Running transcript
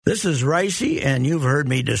This is Reusse, and you've heard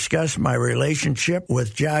me discuss my relationship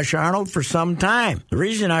with Josh Arnold for some time. The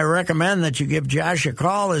reason I recommend that you give Josh a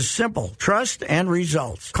call is simple: trust and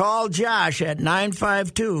results. Call Josh at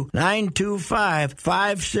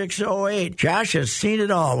 952-925-5608. Josh has seen it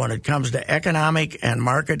all when it comes to economic and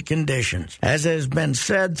market conditions. As has been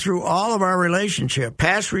said through all of our relationship,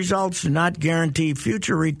 past results do not guarantee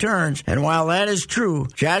future returns, and while that is true,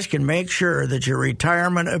 Josh can make sure that your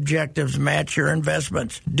retirement objectives match your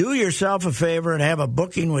investments. Do yourself a favor and have a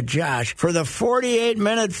booking with Josh for the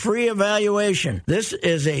 48-minute free evaluation. This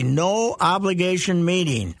is a no-obligation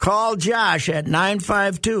meeting. Call Josh at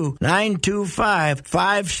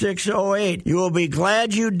 952-925-5608. You will be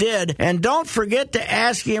glad you did, and don't forget to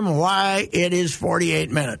ask him why it is 48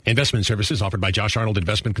 minutes. Investment services offered by Josh Arnold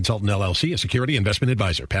Investment Consultant, LLC, a security investment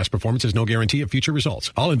advisor. Past performance is no guarantee of future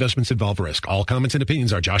results. All investments involve risk. All comments and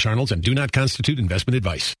opinions are Josh Arnold's and do not constitute investment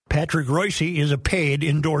advice. Patrick Reusse is a paid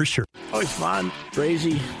endorser. Oh, it's fun,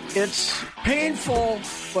 crazy. It's painful,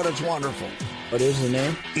 but it's wonderful. What is the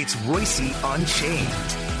name? It's Reusse Unchained.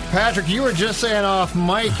 Patrick, you were just saying off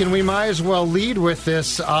mic, and we might as well lead with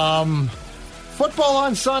this. Football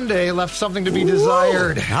on Sunday left something to be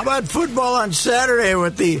desired. How about football on Saturday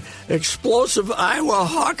with the explosive Iowa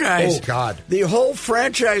Hawkeyes? Oh, God. The whole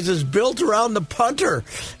franchise is built around the punter.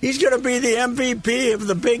 He's going to be the MVP of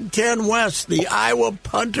the Big Ten West, the Iowa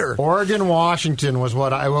punter. Oregon-Washington was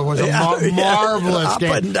what Iowa was a marvelous up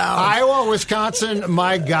game. And down. Iowa-Wisconsin,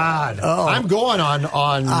 my God. Oh. I'm going on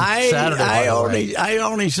Saturday. I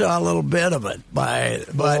only saw a little bit of it,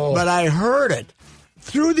 but I heard it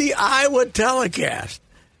through the Iowa telecast.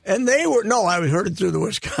 And I heard it through the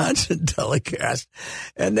Wisconsin telecast.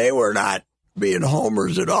 And they were not being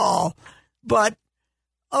homers at all. But,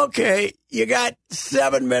 okay, you got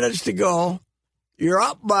 7 minutes to go. You're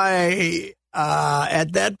up by,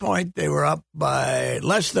 at that point, they were up by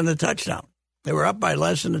less than a touchdown.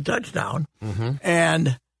 Mm-hmm.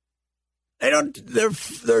 And they're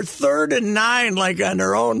third and 9, like on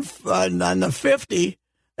their own, on the 50.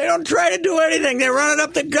 They don't try to do anything. They run it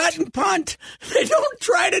up the gut and punt. They don't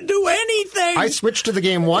try to do anything. I switched to the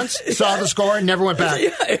game once, saw the score, and never went back. Yeah,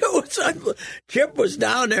 it was. Chip was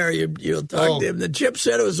down there. You'll talk to him. The Chip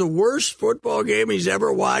said it was the worst football game he's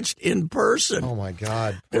ever watched in person. Oh, my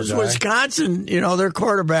God. Because Wisconsin, their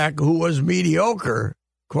quarterback, who was mediocre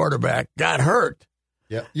quarterback, got hurt.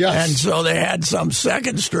 Yeah. Yes. And so they had some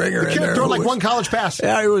second stringer in there. Throw like one college pass.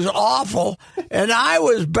 Yeah, it was awful. And I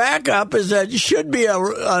was backup as that should be a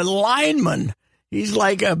lineman. He's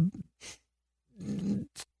like a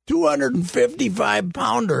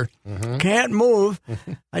 255-pounder. Mm-hmm. Can't move.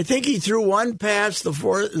 I think he threw one pass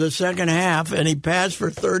the second half, and he passed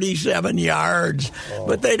for 37 yards. Oh.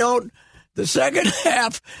 But they don't. The second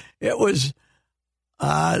half, it was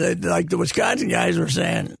like the Wisconsin guys were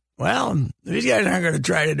saying, well, these guys aren't going to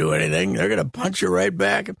try to do anything. They're going to punch you right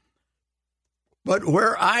back. But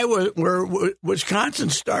where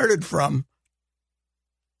Wisconsin started from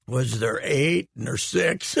was their 8 and their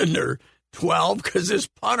 6 and their 12, because this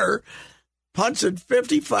punter punts at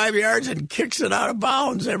 55 yards and kicks it out of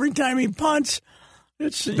bounds every time he punts.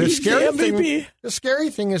 The scary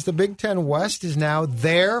thing is the Big Ten West is now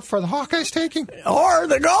there for the Hawkeyes taking. Or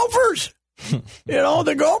the Gophers.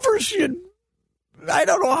 The Gophers should. I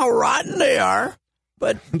don't know how rotten they are,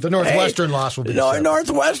 but the Northwestern loss will be.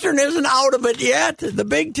 Northwestern isn't out of it yet. The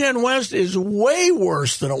Big Ten West is way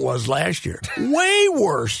worse than it was last year. Way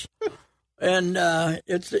worse, and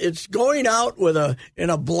it's going out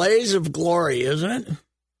in a blaze of glory, isn't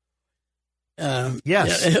it?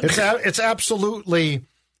 Yes, it's absolutely.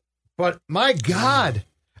 But my God.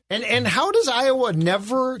 And how does Iowa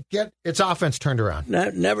never get its offense turned around?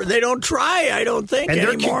 Never. They don't try, I don't think, and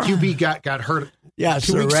anymore. Their QB got hurt. Yes,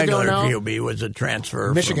 2 the weeks regular ago now. QB was a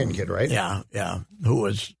transfer. Michigan kid, right? Yeah. Who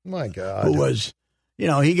was, my God. Who was,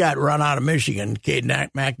 he got run out of Michigan, Cade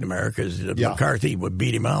McNamara, because McCarthy would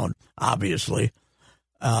beat him out, obviously.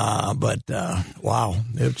 But wow,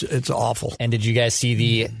 it's awful. And did you guys see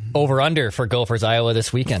the over-under for Gophers Iowa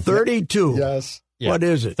this weekend? 32. Yes. Yeah. What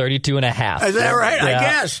is it? 32.5. Is that right? Yeah. I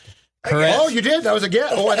guessed. Correct. Oh, you did? That was a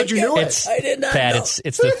guess. Oh, I thought you knew it. I did not Pat, know.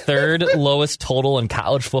 It's the third lowest total in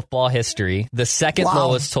college football history. The second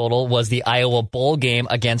lowest total was the Iowa Bowl game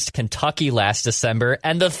against Kentucky last December.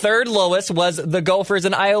 And the third lowest was the Gophers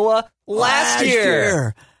in Iowa last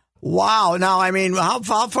year. Wow. Now,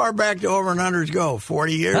 how far back do over and unders go?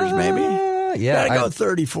 40 years, maybe? Yeah. Gotta go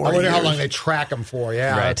 30, 40 I wonder years. how long they track them for.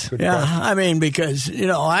 Yeah. Right. Yeah. Because,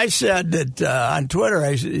 I said that on Twitter,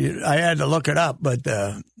 I had to look it up, but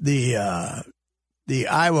the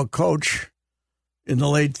Iowa coach, in the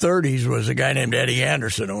late 30s was a guy named Eddie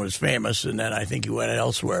Anderson who was famous, and then I think he went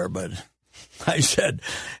elsewhere. But I said,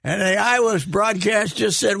 and the Iowa broadcast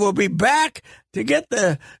just said, we'll be back to get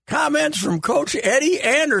the comments from Coach Eddie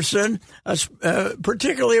Anderson,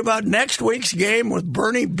 particularly about next week's game with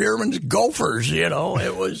Bernie Bierman's Gophers.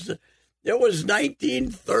 It was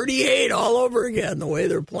 1938 all over again, the way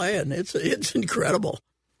they're playing. It's incredible.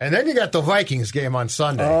 And then you got the Vikings game on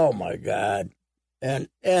Sunday. Oh, my God. And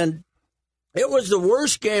it was the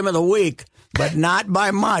worst game of the week, but not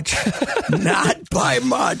by much. Not by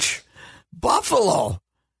much. Buffalo.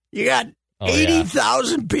 You got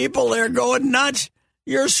 80,000 people there going nuts.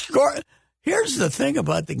 You're scoring. Here's the thing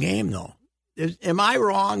about the game, though. Am I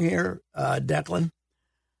wrong here, Declan?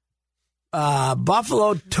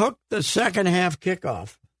 Buffalo took the second half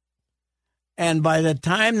kickoff, and by the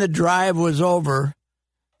time the drive was over,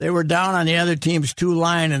 they were down on the other team's 2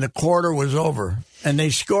 line, and the quarter was over, and they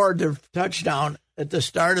scored their touchdown at the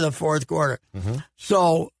start of the fourth quarter. Mm-hmm.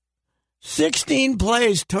 So 16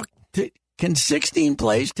 plays took. Can 16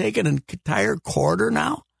 plays take an entire quarter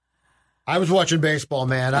now? I was watching baseball,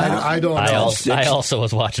 man. I don't know. I also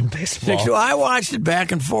was watching baseball. I watched it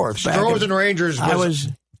back and forth. Stros and Rangers was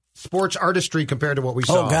sports artistry compared to what we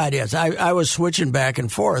saw. Oh, God, yes. I was switching back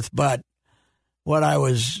and forth, but what I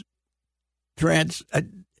was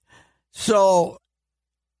so,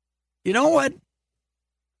 you know what?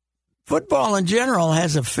 Football in general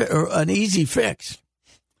has an easy fix.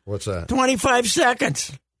 What's that? 25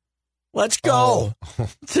 seconds. Let's go.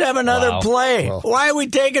 Let's have another play. Well. Why are we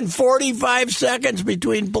taking 45 seconds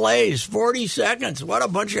between plays? 40 seconds. What a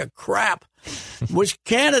bunch of crap. With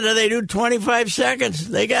Canada, they do 25 seconds.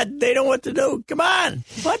 They know what to do. Come on.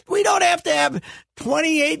 But we don't have to have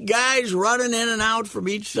 28 guys running in and out from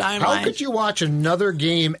each sideline. How could you watch another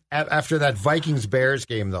game after that Vikings-Bears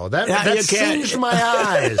game, though? That singed my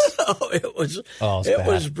eyes. It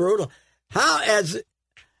was brutal.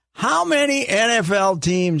 How many NFL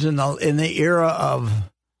teams in the era of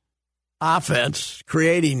offense,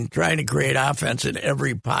 trying to create offense in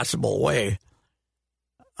every possible way,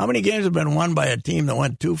 how many games have been won by a team that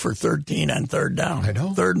went 2 for 13 on third down? I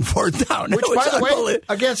know. Third and fourth down. Which, by the way,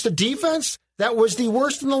 against a defense that was the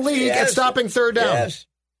worst in the league at stopping third down. Yes.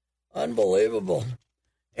 Unbelievable.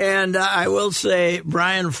 And I will say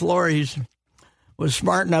Brian Flores was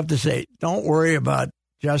smart enough to say, don't worry about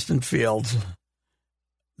Justin Fields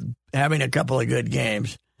having a couple of good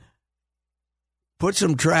games. Put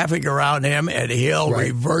some traffic around him, and he'll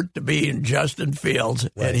revert to being Justin Fields,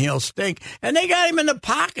 and he'll stink. And they got him in the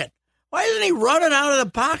pocket. Why isn't he running out of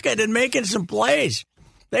the pocket and making some plays?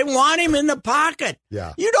 They want him in the pocket.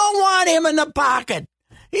 Yeah. You don't want him in the pocket.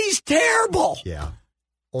 He's terrible. Yeah.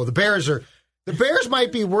 Oh, the Bears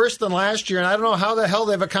might be worse than last year, and I don't know how the hell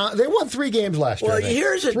they won 3 games last year. Well,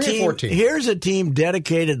 here's a team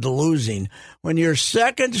dedicated to losing when your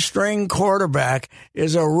second-string quarterback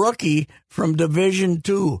is a rookie from Division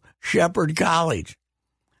II, Shepherd College.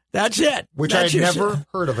 That's it. Which I'd never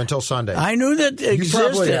heard of until Sunday. I knew that it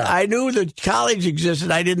existed. I knew that college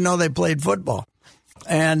existed. I didn't know they played football.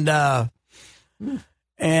 So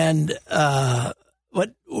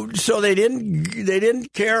they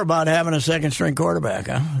didn't care about having a second string quarterback,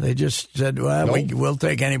 huh? They just said, "Well, we'll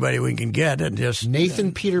take anybody we can get," and just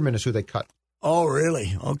Nathan Peterman is who they cut. Oh,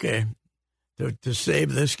 really? Okay. To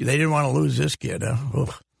save this, they didn't want to lose this kid, huh?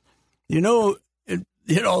 Ugh. You knew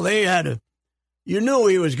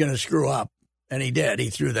he was going to screw up, and he did. He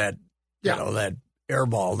threw that air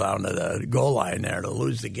ball down to the goal line there to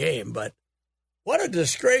lose the game. But what a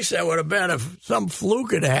disgrace that would have been if some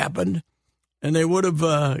fluke had happened. And they would have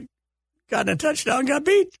gotten a touchdown, got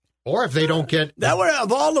beat. Or if they don't get... That would have,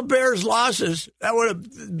 of all the Bears' losses, that would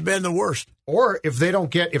have been the worst. Or if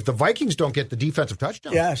the Vikings don't get the defensive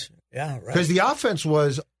touchdown. Yes. Yeah, right. Because the offense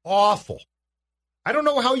was awful. I don't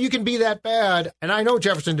know how you can be that bad, and I know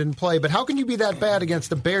Jefferson didn't play, but how can you be that bad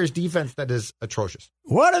against the Bears' defense that is atrocious?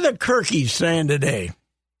 What are the Kirkies saying today?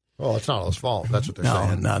 Well, it's not his fault. That's what they're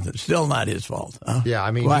saying. No, still not his fault. Huh? Yeah,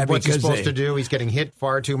 I mean, what's he supposed to do? He's getting hit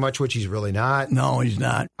far too much, which he's really not. No, he's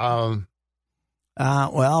not.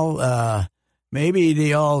 Maybe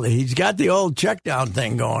he's got the old check down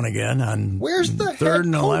thing going again on where's the 3rd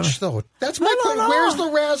and 11. Though? That's my question. Where's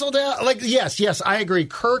the razzle down? Like, yes, I agree.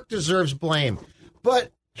 Kirk deserves blame.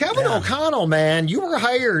 But Kevin O'Connell, man, you were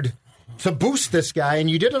hired to boost this guy, and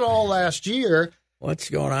you did it all last year.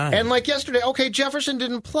 What's going on? And like yesterday, okay, Jefferson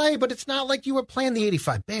didn't play, but it's not like you were playing the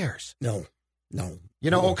 85 Bears. No.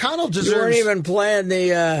 O'Connell deserves... You weren't even playing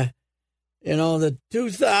the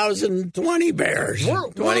 2020 Bears. We're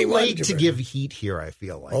late to give heat here, I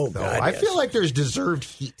feel like. God, I feel like there's deserved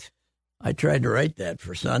heat. I tried to write that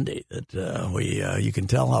for Sunday, that you can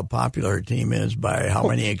tell how popular a team is by how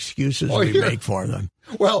many excuses we make for them.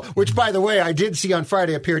 Well, which, by the way, I did see on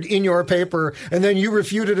Friday appeared in your paper, and then you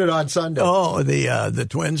refuted it on Sunday. Oh, the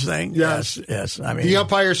Twins thing? Yes. I mean, the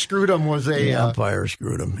umpire screwed him was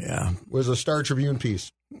a Star Tribune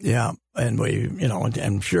piece. Yeah, and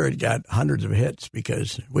I'm sure it got hundreds of hits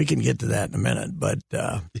because we can get to that in a minute. But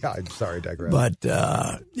I'm sorry, digress. But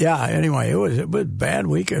anyway, it was a bad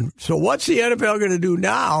weekend. So what's the NFL going to do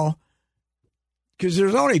now? Because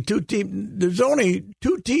there's only two teams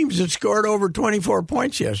that scored over 24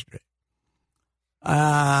 points yesterday. Miami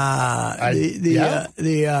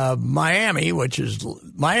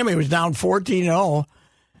was down 14-0.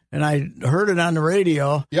 And I heard it on the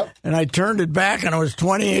radio, and I turned it back, and it was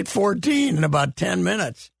 28-14 in about 10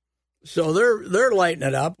 minutes. So they're lighting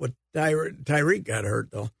it up. With Tyreek got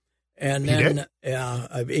hurt though, and then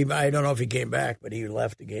I don't know if he came back, but he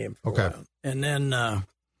left the game for a while. And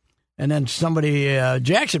then somebody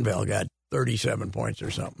Jacksonville got 37 points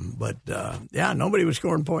or something. But nobody was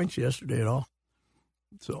scoring points yesterday at all.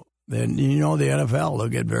 So. Then the NFL, they'll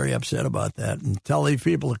get very upset about that and tell these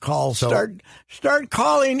people to call. Start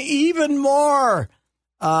calling even more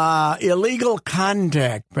illegal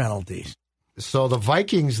contact penalties. So the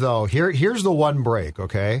Vikings, though, here's the one break,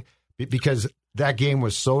 okay? Because that game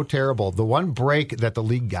was so terrible. The one break that the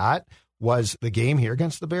league got was the game here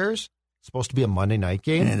against the Bears. It's supposed to be a Monday night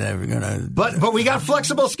game. And but we got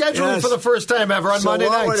flexible scheduling for the first time ever on Monday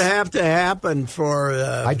nights. What would have to happen for?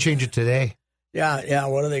 I'd change it today. Yeah.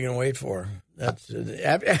 What are they going to wait for? That's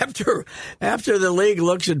after the league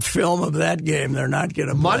looks at film of that game, they're not going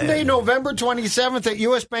to play Monday, it. November 27th at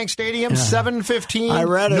U.S. Bank Stadium,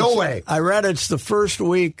 7:15. No way. I read it's the first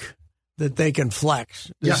week that they can flex.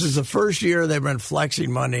 This is the first year they've been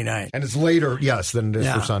flexing Monday night, and it's later, than it is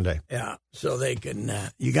for Sunday. Yeah, so they can.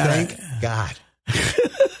 You got thank God.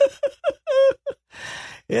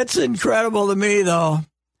 It's incredible to me, though.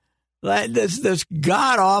 This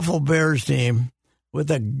god-awful Bears team with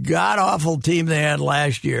a god-awful team they had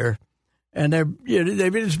last year, and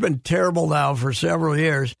they've just been terrible now for several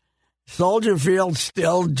years. Soldier Field's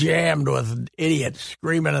still jammed with idiots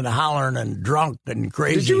screaming and hollering and drunk and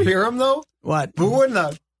crazy. Did you hear them, though? What? Booing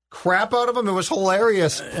the crap out of them? It was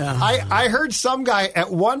hilarious. Yeah. I heard some guy,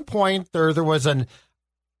 at one point, there was a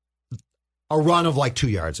run of like 2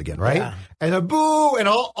 yards again, right? Yeah. And a boo, and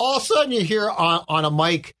all of a sudden you hear on a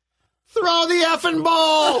mic, throw the effing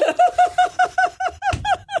ball.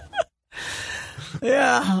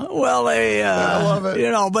 Yeah, well, I love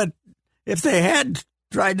it. But if they had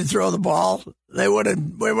tried to throw the ball, they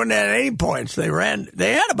wouldn't have any points. They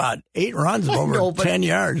had about 8 runs of over 10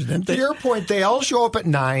 yards, didn't they? To your point, they all show up at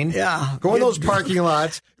 9. Yeah. Go in those parking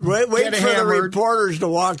lots. Wait for the reporters to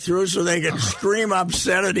walk through so they can scream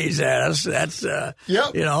obscenities at us. That's, it's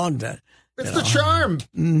the charm.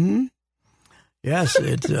 Mm-hmm. Yes,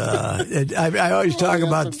 I always talk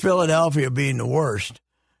about Philadelphia being the worst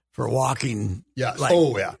for walking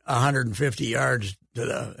 150 yards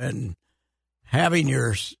and having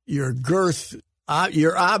your girth,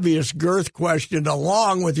 your obvious girth questioned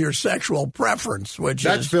along with your sexual preference,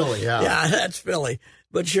 that's Philly, yeah. Yeah, that's Philly.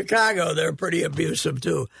 But Chicago, they're pretty abusive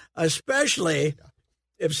too, especially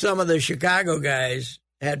if some of the Chicago guys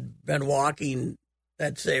had been walking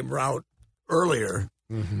that same route earlier.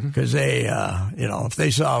 Because they, if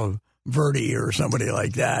they saw Verdi or somebody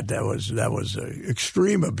like that, that was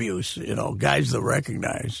extreme abuse. Guys that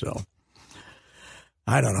recognize. So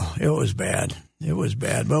I don't know. It was bad.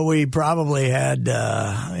 But we probably had,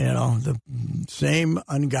 the same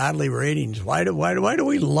ungodly ratings. Why do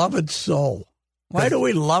we love it so? Why do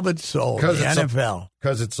we love it so? The NFL.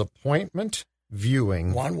 Because it's appointment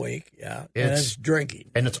viewing. 1 week, yeah, and it's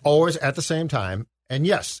drinking, and it's always at the same time. And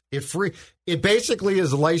yes, it basically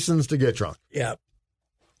is licensed to get drunk. Yeah.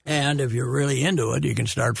 And if you're really into it, you can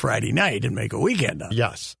start Friday night and make a weekend of it.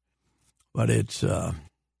 Yes. But it's,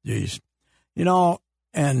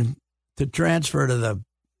 and to transfer to the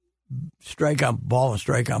ball and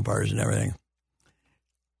strike umpires and everything,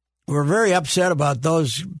 we're very upset about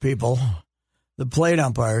those people, the plate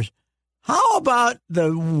umpires. How about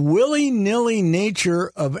the willy-nilly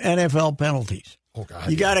nature of NFL penalties? Oh, God.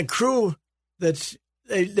 You got a crew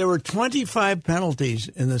there were 25 penalties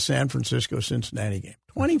in the San Francisco-Cincinnati game.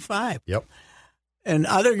 25. Yep. And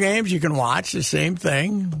other games you can watch the same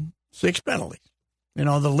thing. 6 penalties.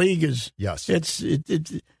 The league is. Yes. You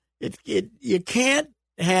can't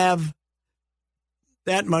have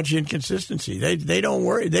that much inconsistency. They don't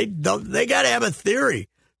worry. They got to have a theory.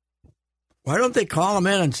 Why don't they call them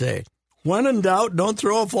in and say, when in doubt, don't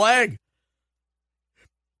throw a flag?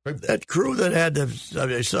 That crew that had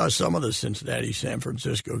I saw some of the Cincinnati-San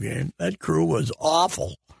Francisco game. That crew was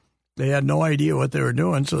awful. They had no idea what they were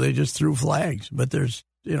doing, so they just threw flags. But there's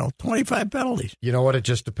 25 penalties. You know what? It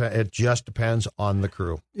just depends on the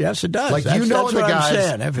crew. Yes, it does. Like that's the what guys. I'm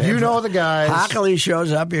saying. If the guys. Hockley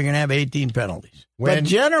shows up, you're going to have 18 penalties. But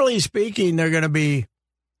generally speaking, they're going to be,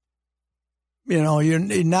 you're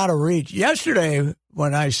not a reach. Yesterday,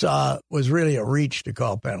 when I saw, was really a reach to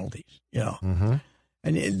call penalties. Mm-hmm.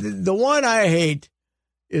 And the one I hate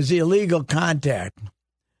is the illegal contact,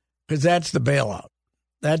 because that's the bailout.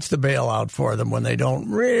 That's the bailout for them when they don't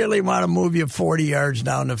really want to move you 40 yards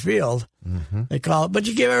down the field. Mm-hmm. They call it, but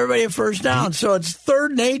you give everybody a first down. So it's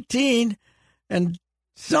 3rd and 18, and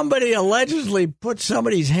somebody allegedly put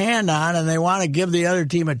somebody's hand on, and they want to give the other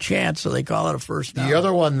team a chance, so they call it a first down. The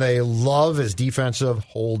other one they love is defensive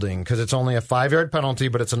holding, because it's only a 5-yard penalty,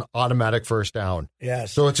 but it's an automatic first down.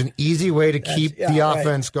 Yes. So it's an easy way to keep the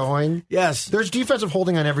offense going. Yes. There's defensive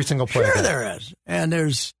holding on every single play. Sure there is. And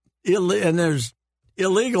there's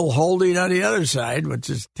illegal holding on the other side, which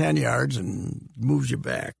is 10 yards and moves you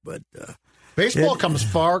back. But baseball comes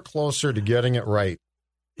far closer to getting it right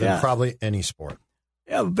than probably any sport.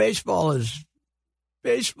 Yeah, baseball is.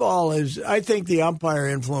 I think the umpire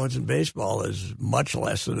influence in baseball is much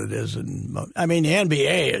less than it is in. I mean, the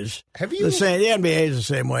NBA is the same. The NBA is the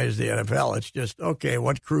same way as the NFL. It's just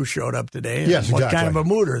what crew showed up today? And what kind of a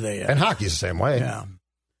mood are they in? And hockey's the same way. Yeah,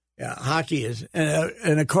 hockey is,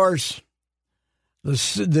 and of course,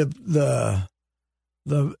 the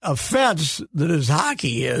offense that is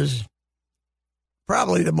hockey is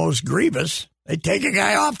probably the most grievous. They take a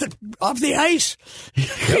guy off the ice,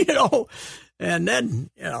 and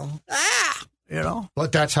then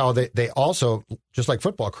But that's how they also, just like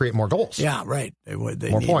football, create more goals. Yeah, right. They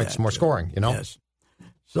more points, more scoring. Yes.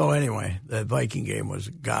 So anyway, the Viking game was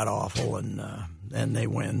god awful, and they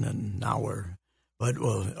win, and now but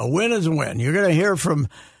a win is a win. You're going to hear from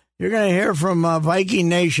Viking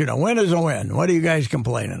Nation. A win is a win. What are you guys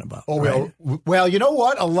complaining about? Well, you know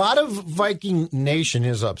what? A lot of Viking Nation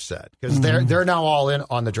is upset because they're now all in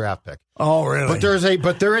on the draft pick. Oh, really?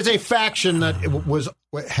 But there is a faction that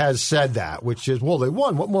has said that, which is, well, they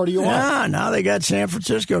won. What more do you want? Yeah, now they got San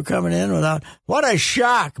Francisco coming in without. What a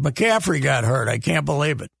shock! McCaffrey got hurt. I can't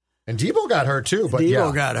believe it. And Debo got hurt too. But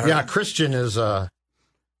Debo got hurt. Yeah, Christian is.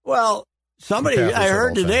 Well. Somebody I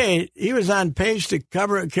heard today, he was on pace to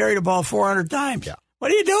carry the ball 400 times. Yeah. What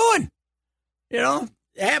are you doing?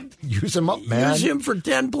 Use him up, man. Use him for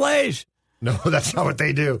 10 plays. No, that's not what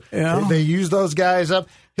they do. They use those guys up.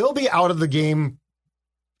 He'll be out of the game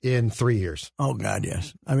in 3 years. Oh, God,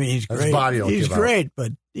 yes. I mean, he's great. His body will he's give great, out.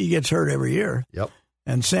 but he gets hurt every year. Yep.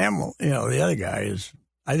 And Sam, the other guy is,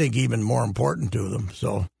 I think, even more important to them.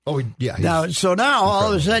 So. Oh, yeah. Now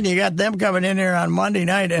all of a sudden you got them coming in here on Monday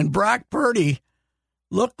night, and Brock Purdy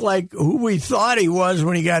looked like who we thought he was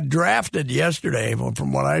when he got drafted yesterday.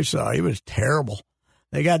 From what I saw, he was terrible.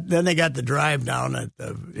 They got the drive down at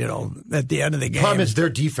the end of the game. Problem is their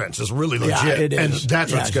defense is really legit, it is. And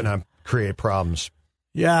that's what's going to create problems.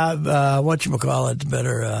 Yeah, whatchamacallit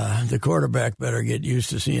better. The quarterback better get used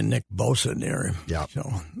to seeing Nick Bosa near him. Yeah.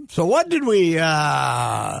 So what did we do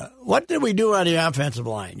on the offensive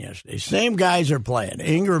line yesterday? Same guys are playing.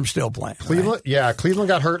 Ingram's still playing. Cleveland, right? Cleveland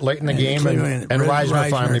got hurt late in the game, and Reisner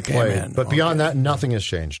finally played. But beyond that, nothing has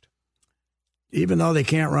changed. Even though they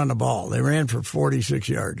can't run the ball, they ran for 46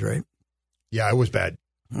 yards, right? Yeah, it was bad.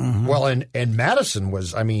 Mm-hmm. Well, and Madison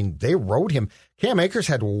was. I mean, they rode him. Cam Akers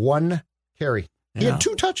had one carry. He had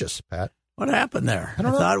 2 touches, Pat. What happened there? I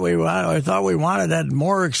thought we wanted that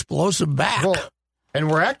more explosive back. Well,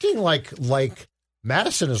 and we're acting like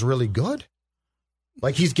Madison is really good.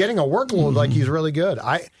 Like he's getting a workload like he's really good.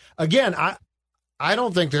 I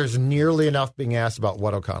don't think there's nearly enough being asked about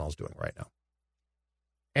what O'Connell's doing right now.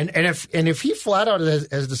 And if he flat out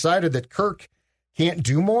has decided that Kirk can't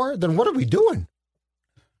do more, then what are we doing?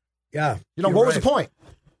 Yeah. What was the point?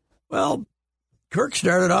 Well, Kirk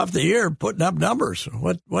started off the year putting up numbers.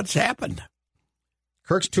 What's happened?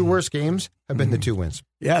 Kirk's 2 worst games have been the 2 wins.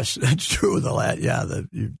 Yes, that's true.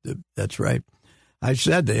 That's right. I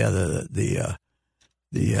said the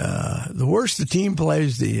worse the team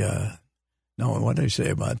plays, what did I say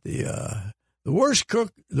about the worse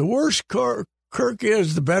Kirk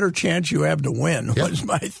is, the better chance you have to win. Yep. Was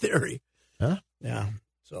my theory. Huh? Yeah.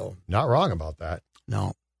 So not wrong about that.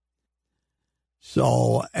 No.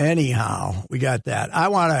 So anyhow, we got that. I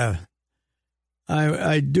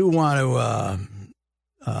do want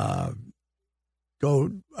to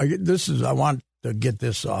go. I want to get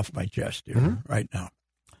this off my chest here right now.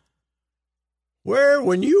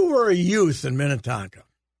 When you were a youth in Minnetonka,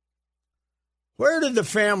 Where did the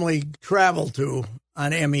family travel to on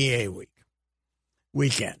MEA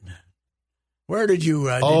weekend? Where did you? We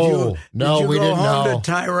did you didn't. Go home No. to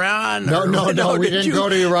Tehran? No. We didn't go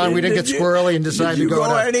to Iran. We didn't get squirrely and decide to go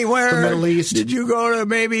to anywhere. The Middle East. Did you go to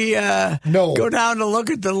maybe go down to look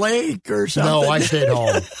at the lake or something? No, I stayed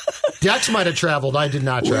home. Dex might have traveled. I did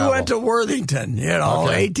not travel. We went to Worthington,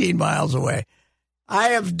 18 miles away. I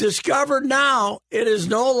have discovered now it is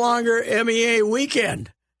no longer MEA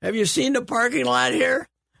weekend. Have you seen the parking lot here?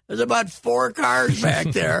 There's about 4 cars back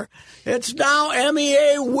there. It's now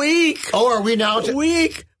MEA week. Oh, are we now?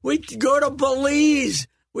 Week. We go to Belize.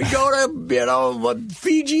 We go to,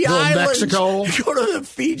 Fiji Islands. Mexico. We go to the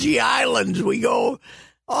Fiji Islands. We go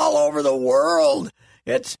all over the world.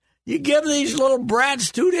 You give these little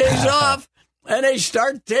brats 2 days off, and they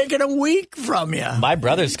start taking a week from you. My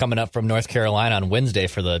brother's coming up from North Carolina on Wednesday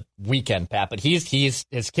for the weekend, Pat. But his kid's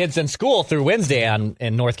in school through Wednesday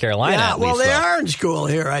in North Carolina. Yeah, at least, they are in school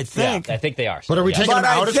here, I think. Yeah, I think they are. But are we taking them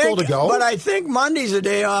out of school to go? But I think Monday's a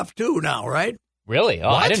day off too now, right? Really? Oh,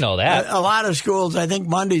 I didn't know that. A lot of schools, I think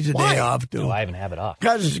Monday's a day off too. No, I even have it off.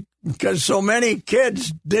 Because so many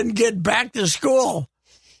kids didn't get back to school.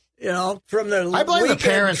 From the I blame the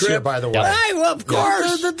parents trip. here, by the way. Well, of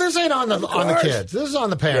course. This ain't on the kids. This is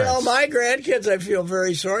on the parents. My grandkids, I feel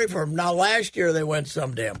very sorry for them. Now, last year they went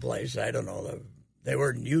some damn place. I don't know. They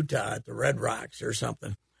were in Utah at the Red Rocks or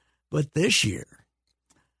something. But this year,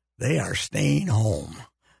 they are staying home.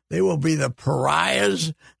 They will be the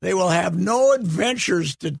pariahs. They will have no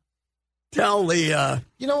adventures to tell the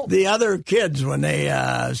other kids when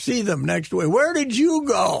they see them next week. Where did you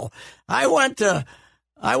go? I went to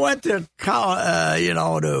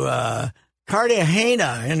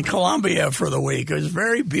Cartagena in Colombia for the week. It was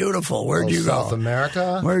very beautiful. Where'd you go? South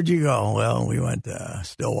America? Where'd you go? Well, we went to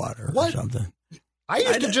Stillwater or something. I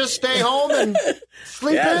used to just stay home and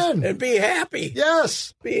sleep in. And be happy.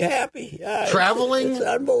 Yes. Be happy. Traveling. It's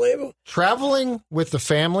unbelievable. Traveling with the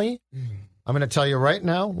family, I'm going to tell you right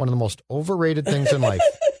now, one of the most overrated things in life.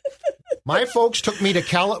 My folks took me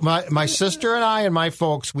to my sister and I and my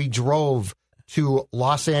folks, we drove to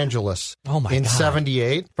Los Angeles in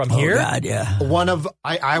 78. From here? God, yeah.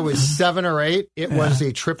 I was 7 or 8. It was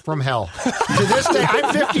a trip from hell. To this day,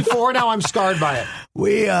 I'm 54 now. I'm scarred by it.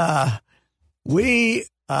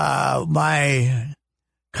 My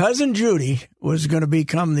cousin Judy was going to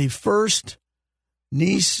become the first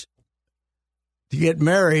niece to get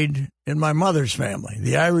married in my mother's family,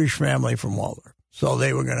 the Irish family from Waldorf. So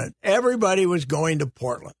everybody was going to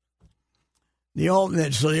Portland. The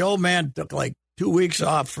old man took like 2 weeks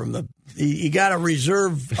off from he got a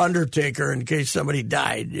reserve undertaker in case somebody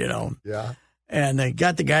died, Yeah. And they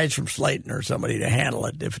got the guys from Slayton or somebody to handle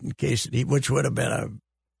it in case which would have been a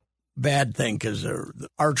bad thing because they're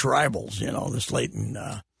arch rivals, the Slayton.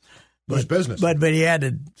 But business. But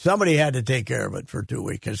somebody had to take care of it for 2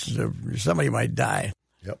 weeks because somebody might die.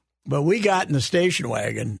 Yep. But we got in the station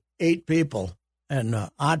wagon, 8 people, and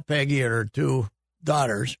Aunt Peggy and her 2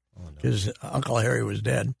 daughters, because Uncle Harry was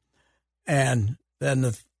dead, and then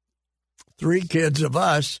the 3 kids of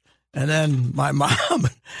us, and then my mom.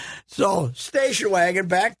 So station wagon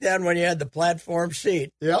back then when you had the platform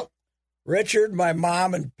seat. Yep. Richard, my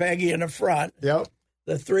mom, and Peggy in the front. Yep.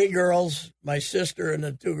 The 3 girls, my sister and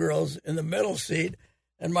the 2 girls in the middle seat,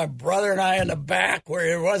 and my brother and I in the back where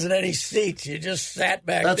there wasn't any seats. You just sat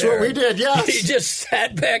back That's there. what we did, yes. You just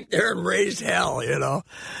sat back there and raised hell, Yeah.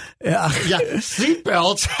 Yeah.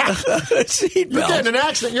 Seatbelts. Seatbelts. You get in an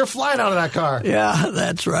accident, you're flying out of that car. Yeah,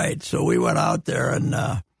 that's right. So we went out there, and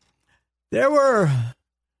there were,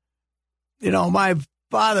 my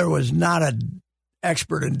father was not an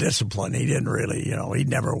expert in discipline. He didn't really, he'd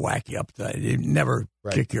never whack you up. He'd never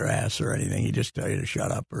kick your ass or anything. He'd just tell you to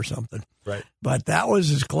shut up or something. Right. But that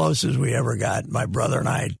was as close as we ever got. My brother and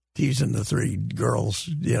I teasing the 3 girls,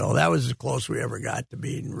 that was as close we ever got to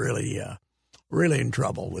being really in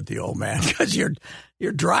trouble with the old man because you're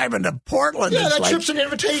driving to Portland. Yeah, it's that like trip's an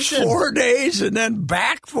invitation. 4 days and then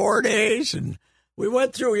back 4 days. And we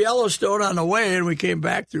went through Yellowstone on the way and we came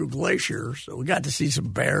back through Glacier. So we got to see some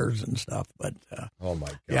bears and stuff. But, oh, my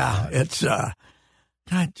God. Yeah, it's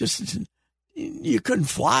you couldn't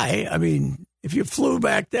fly. I mean, if you flew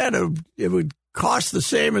back then, it would cost the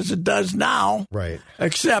same as it does now. Right.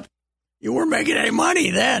 Except you weren't making any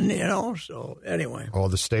money then, So anyway. Oh,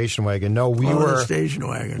 the station wagon. No, the station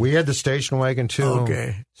wagon. We had the station wagon too.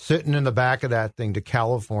 Okay. Sitting in the back of that thing to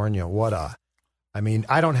California.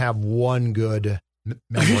 I don't have one good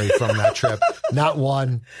memory from that trip. Not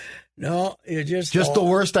one. No, you just the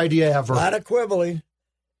worst idea ever. A lot of quibbling.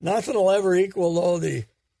 Nothing will ever equal though the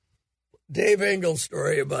Dave Engel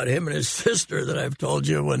story about him and his sister that I've told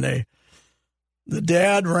you when they The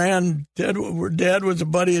dad ran. Dad was a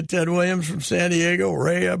buddy of Ted Williams from San Diego,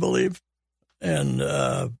 Ray, I believe, and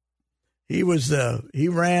he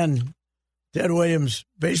ran Ted Williams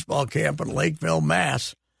baseball camp in Lakeville,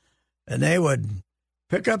 Mass, and they would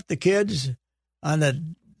pick up the kids at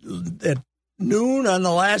noon on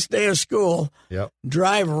the last day of school. Yep.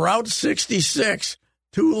 Drive Route 66,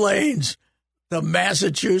 2 lanes. To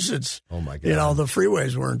Massachusetts. Oh my God! You know the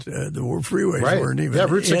freeways weren't weren't even. Yeah,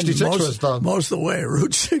 Route 66 was most of the way.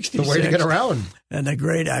 Route 66, the way to get around. And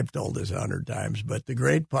I've told this 100 times, but the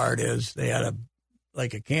great part is they had a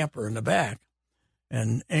camper in the back,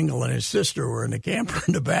 and Engel and his sister were in the camper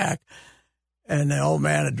in the back, and the old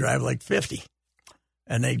man would drive like 50,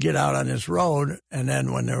 and they'd get out on this road, and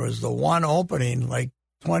then when there was the one opening, like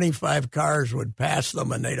 25 cars would pass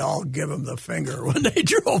them, and they'd all give him the finger when they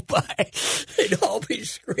drove by. They'd all be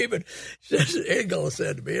screaming. Engel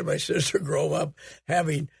said to me and my sister grew up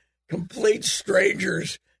having complete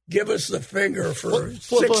strengers give us the finger for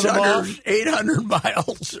 600, 800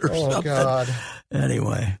 miles or something. Oh, God.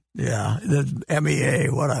 Anyway, yeah, the MEA,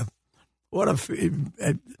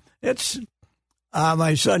 it's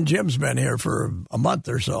my son Jim's been here for a month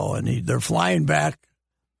or so, and they're flying back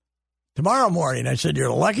tomorrow morning. I said,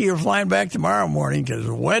 you're lucky you're flying back tomorrow morning because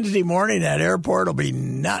Wednesday morning that airport will be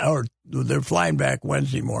or they're flying back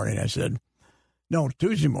Wednesday morning. I said, no,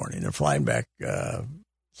 Tuesday morning. They're flying back.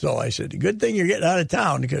 So I said, good thing you're getting out of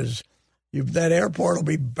town because that airport will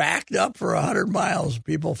be backed up for 100 miles.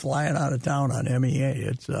 People flying out of town on MEA.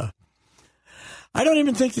 It's I don't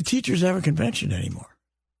even think the teachers have a convention anymore.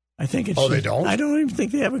 I think it's they don't? I don't even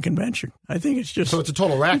think they have a convention. I think it's just. So it's a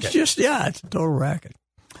total racket. It's a total racket.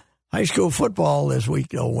 High school football this week,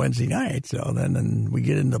 Wednesday night. So then we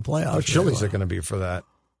get into the playoffs. How chilly is it going to be for that?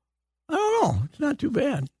 I don't know. It's not too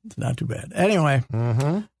bad. Anyway,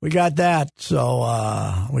 we got that.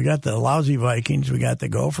 So we got the lousy Vikings. We got the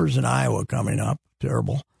Gophers in Iowa coming up.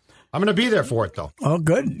 Terrible. I'm going to be there for it, though. Oh,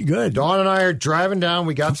 good. Dawn and I are driving down.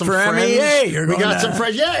 We got some for friends. MEA. We got some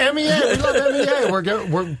friends. Yeah, MEA. We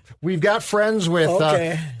love MEA. We've got friends with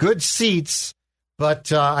good seats.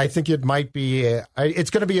 But I think it might be,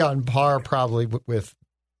 it's going to be on par probably with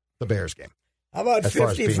the Bears game. How about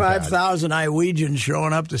 55,000 Iowegians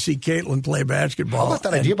showing up to see Caitlin play basketball? How about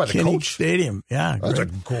that idea by the Kinnick coach? Stadium. Yeah, that's a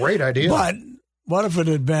great idea. But what if it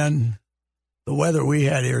had been the weather we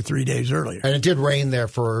had here 3 days earlier? And it did rain there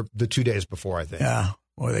for the 2 days before, I think. Yeah.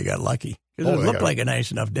 Boy, they got lucky. Because it looked like a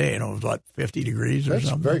nice enough day. And it was, 50 degrees or something?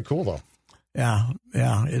 That's very cool, though. Yeah.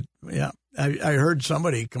 I heard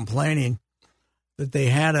somebody complaining that they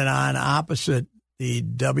had it on opposite the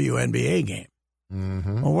WNBA game.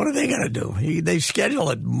 Mm-hmm. Well, what are they going to do? They schedule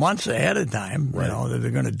it months ahead of time. Right. You know that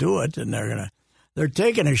they're going to do it, and they're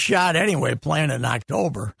taking a shot anyway, playing in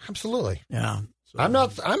October. Absolutely. Yeah. So, I'm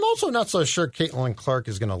also not so sure Caitlin Clark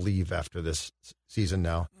is going to leave after this season.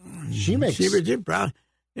 Now she makes. NIL.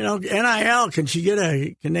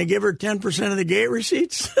 Can they give her 10% of the gate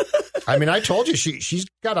receipts? I mean, I told you she's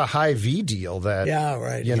got a high V deal that. Yeah,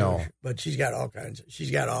 right. But she's got all kinds.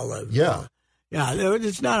 She's got all the. Yeah.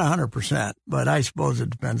 It's not 100%, but I suppose it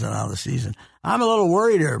depends on how the season. I'm a little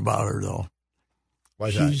worried about her though. Why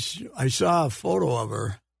is that? I saw a photo of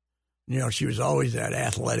her. She was always that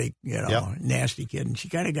athletic, nasty kid, and she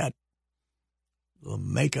kind of got a little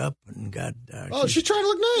makeup and got. She's trying to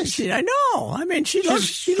look nice. I know. I mean, she's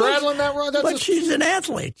straddling that road. But she's an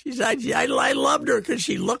athlete. I loved her because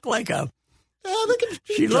she looked like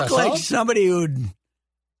she looked like somebody who'd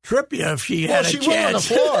trip you if she had a chance. She will on the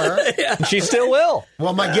floor. Yeah. She still will.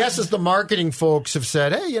 Well, my guess is the marketing folks have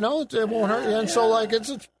said, hey, it won't hurt you. And so,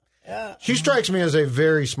 she strikes me as a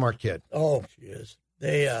very smart kid. Oh, she is.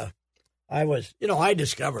 I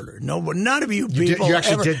discovered her. None of you people. You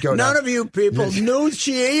actually did go down. None of you people knew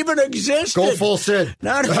she even existed. Go full Sid.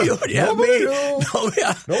 None of you. Nobody knew.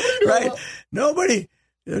 Right.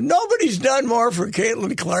 Nobody's done more for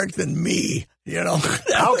Caitlin Clark than me.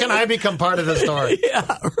 How can I become part of the story?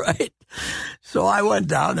 Yeah, right. So I went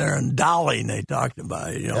down there and Dolly, they talked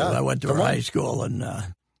about it. I went to her high school in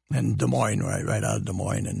Des Moines, right out of Des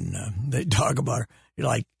Moines, and they talk about her.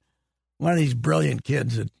 Like one of these brilliant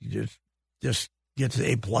kids that just gets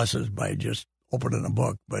A+ by just opening a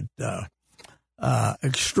book, but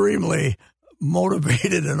extremely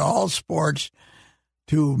motivated in all sports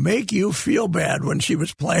to make you feel bad when she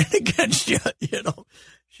was playing against you.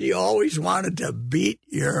 She always wanted to beat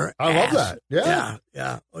your I ass. love that.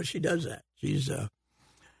 Yeah. Well, she does that. She's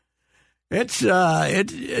is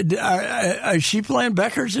she playing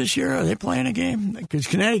Beckers this year? Are they playing a game? Because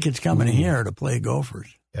Connecticut's coming here to play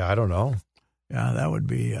Gophers. Yeah, I don't know. Yeah, that would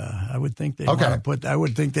be. I would think they'd want to put. I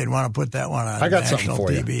would think they'd want to put that one on national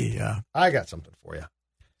TV. Yeah, I got something for you.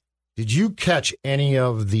 Did you catch any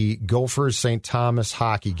of the Gophers St. Thomas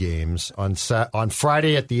hockey games on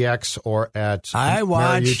Friday at the X or at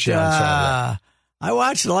Mariucci on Saturday? I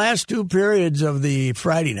watched the last 2 periods of the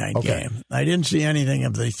Friday night game. I didn't see anything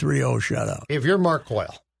of the 3-0 shutout. If you're Mark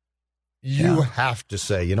Coyle, you have to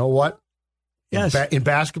say, you know what? Yes. In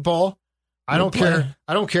basketball, I don't care.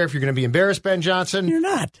 I don't care if you're going to be embarrassed, Ben Johnson. You're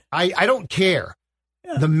not. I don't care.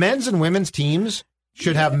 Yeah. The men's and women's teams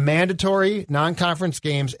should have mandatory non-conference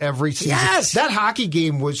games every season. Yes. That hockey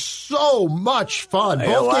game was so much fun.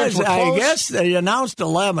 Both games were close. I guess they announced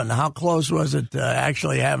 11. How close was it to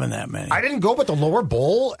actually having that many? I didn't go, but the lower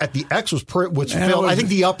bowl at the X was filled. I think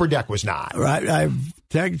the upper deck was not. Right. I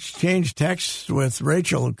changed texts with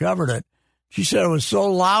Rachel, who covered it. She said it was so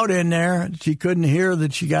loud in there she couldn't hear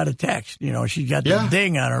that she got a text. She got the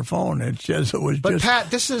ding on her phone. It says it was But Pat,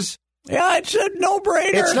 this is... Yeah, it's a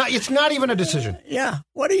no-brainer. It's not even a decision. Yeah.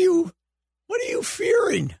 What are you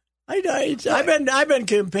fearing? I've been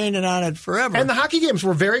campaigning on it forever. And the hockey games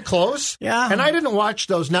were very close. Yeah. And I didn't watch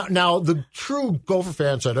those. Now the true Gopher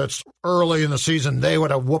fans said it's early in the season. They would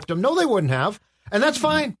have whooped them. No, they wouldn't have. And that's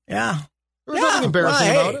fine. Yeah. There's nothing embarrassing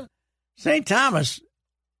about it. St. Thomas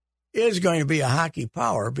is going to be a hockey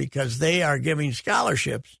power because they are giving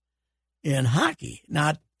scholarships in hockey,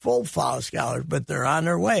 not full scholarships, but they're on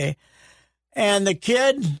their way. And the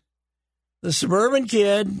suburban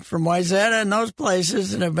kid from Wayzata and those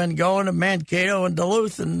places and have been going to Mankato and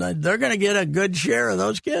Duluth, and they're going to get a good share of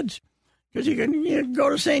those kids. Because you can go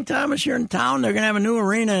to St. Thomas, you're in town, they're going to have a new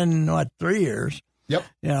arena in, 3 years? Yep.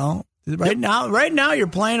 Right now you're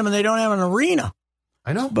playing them and they don't have an arena.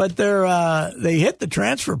 I know. But they hit the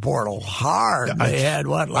transfer portal hard. They had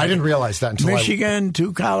I didn't realize that until Michigan,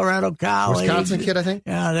 2 Colorado College. Wisconsin kid, I think.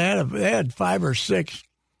 Yeah, they had 5 or 6.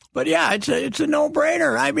 But yeah, it's a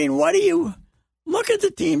no-brainer. I mean, look at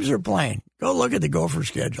the teams they're playing. Go look at the Gopher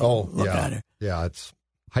schedule. Oh, look at it. Yeah, it's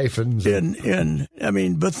hyphens.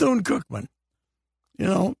 Bethune-Cookman.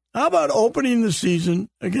 How about opening the season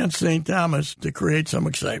against St. Thomas to create some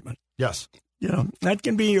excitement? Yes. That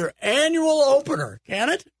can be your annual opener, can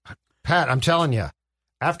it? Pat, I'm telling you,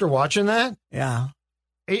 after watching that,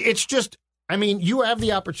 it's just, you have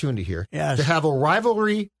the opportunity here to have a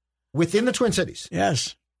rivalry within the Twin Cities.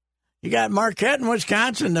 Yes. You got Marquette in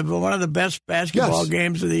Wisconsin. One of the best basketball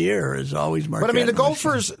games of the year is always Marquette. But the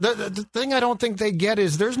Gophers, the thing I don't think they get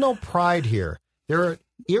is there's no pride here. They're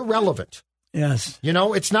irrelevant. Yes.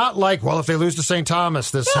 It's not like, if they lose to St.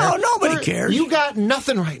 Thomas nobody cares. You got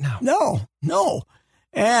nothing right now. No.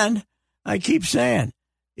 And I keep saying,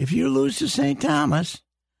 if you lose to St. Thomas,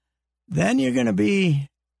 then you're going to be,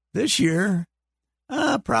 this year,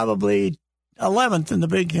 probably 11th in the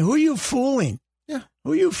Big Ten. Who are you fooling? Yeah.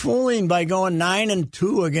 Who are you fooling by going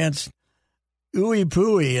 9-2 against Ooey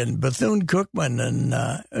Pooey and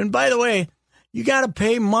Bethune-Cookman? And by the way, you got to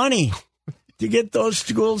pay money to get those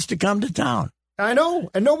schools to come to town. I know,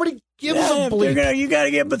 and nobody gives a bleep. You got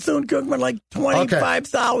to get Bethune-Cookman like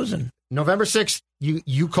 $25,000. November 6th,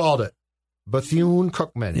 you called it.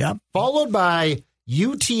 Bethune-Cookman. Yep. Followed by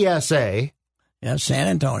UTSA. Yeah, San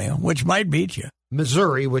Antonio, which might beat you.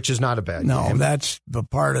 Missouri, which is not a bad game. No, that's a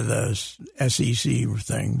part of the SEC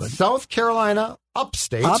thing. But South Carolina,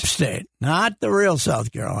 upstate. Upstate, not the real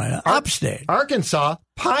South Carolina. Upstate. Arkansas,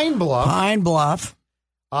 Pine Bluff.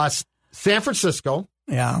 San Francisco.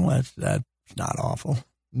 Yeah, that's not awful.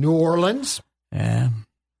 New Orleans. Yeah.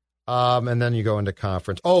 And then you go into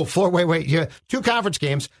conference. Oh, wait. You 2 conference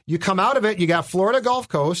games. You come out of it, you got Florida Gulf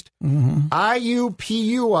Coast, IUPUI.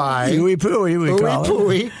 Ooey Pooey, we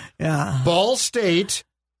call it. Yeah. Ball State,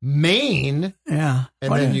 Maine. Yeah.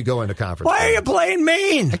 And then you go into conference. Why are you playing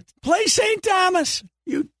Maine? Play St. Thomas.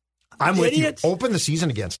 I'm with you. Open the season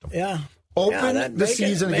against them. Yeah. Open the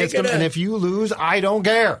season against them, and if you lose, I don't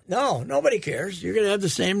care. No, nobody cares. You're going to have the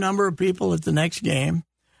same number of people at the next game.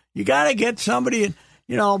 You got to get somebody.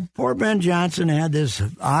 Poor Ben Johnson had this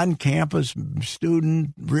on-campus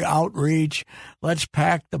student outreach. Let's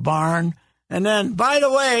pack the barn. And then, by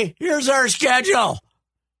the way, here's our schedule.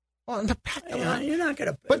 Well, you're not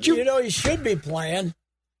going to. But you should be playing.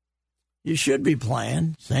 You should be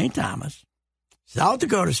playing St. Thomas, South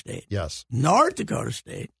Dakota State. Yes. North Dakota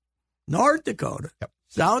State. North Dakota. Yep.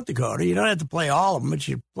 South Dakota. You don't have to play all of them, but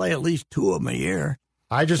you play at least 2 of them a year.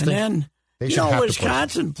 I just think then, they should have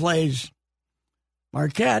Wisconsin plays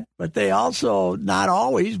Marquette, but they also, not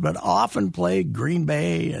always, but often play Green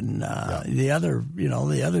Bay and the other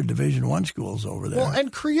Division I schools over there. Well,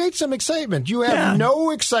 and create some excitement. You have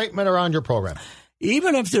no excitement around your program.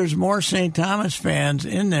 Even if there's more St. Thomas fans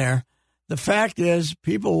in there the fact is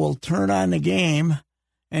people will turn on the game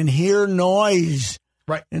and hear noise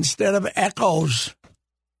instead of echoes.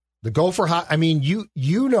 The Gopher hockey, I mean,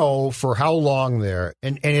 you know for how long there,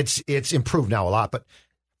 and it's improved now a lot, but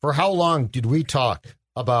for how long did we talk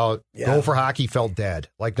about Gopher hockey felt dead?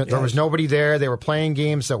 Like there was nobody there. They were playing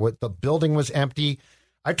games the building was empty.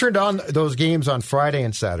 I turned on those games on Friday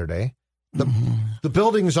and Saturday. The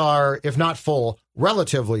buildings are, if not full,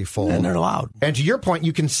 relatively full. And they're loud. And to your point,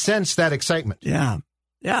 you can sense that excitement. Yeah.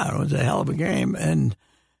 Yeah, it was a hell of a game. And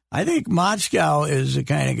I think Motzkow is the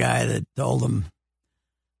kind of guy that told them,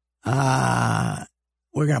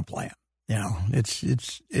 we're going to play him. You know, it's.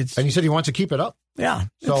 And he said he wants to keep it up. Yeah.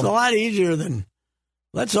 So, it's a lot easier than,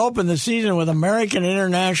 let's open the season with American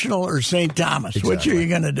International or St. Thomas. Exactly. Which are you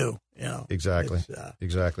going to do? You know, exactly.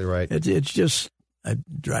 Exactly right. It's just, it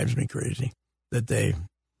drives me crazy and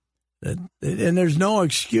there's no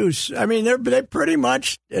excuse. I mean, they pretty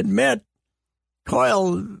much admit,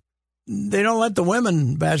 Coyle, they don't let the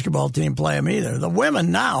women basketball team play them either. The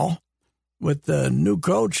women now, with the new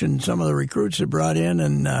coach and some of the recruits they brought in,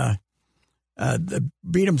 and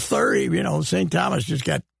beat them 30. You know, St. Thomas just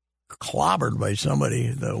got clobbered by somebody,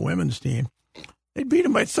 the women's team. They beat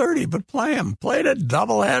them by 30, but play them. Played a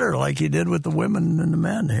doubleheader like you did with the women and the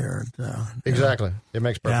men here. Exactly. It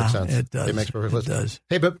makes perfect sense. It does. It makes perfect sense. It does.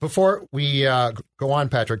 Hey, but before we go on,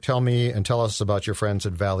 Patrick, tell us about your friends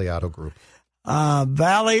at Valley Auto Group.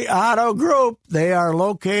 Valley Auto Group, they are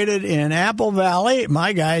located in Apple Valley,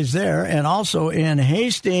 my guys there, and also in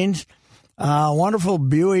Hastings. Wonderful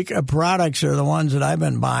Buick products are the ones that I've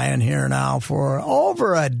been buying here now for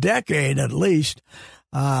over a decade at least.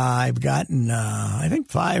 I've gotten, I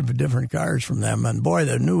think, 5 different cars from them. And, boy,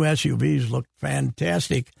 the new SUVs look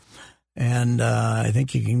fantastic. And I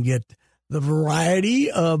think you can get the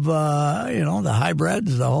variety of, the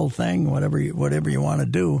hybrids, the whole thing, whatever you want to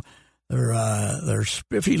do. They're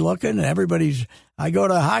spiffy looking. I go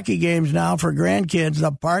to hockey games now for grandkids.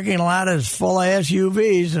 The parking lot is full of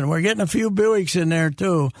SUVs, and we're getting a few Buicks in there,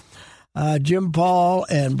 too. Jim Paul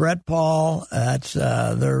and Brett Paul, that's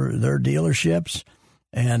their dealerships.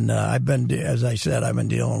 And I've been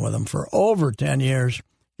dealing with them for over 10 years.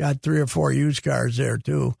 Got 3 or 4 used cars there,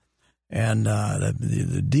 too. And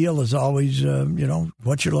the deal is always,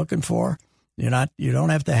 what you're looking for. You don't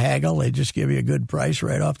have to haggle. They just give you a good price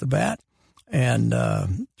right off the bat. And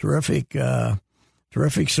terrific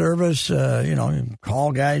service.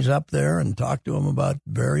 Call guys up there and talk to them about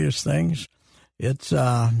various things. It's,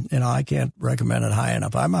 I can't recommend it high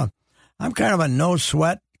enough. I'm kind of a no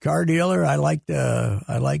sweat car dealer. I like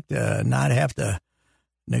to not have to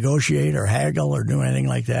negotiate or haggle or do anything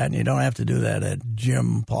like that. And you don't have to do that at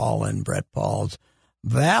Jim Paul and Brett Paul's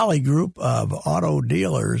Valley Group of auto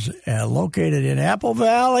dealers, located in Apple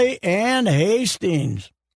Valley and Hastings.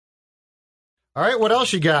 All right, what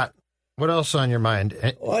else you got? What else on your mind?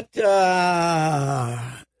 The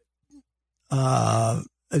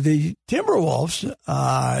Timberwolves,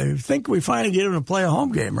 I think we finally get them to play a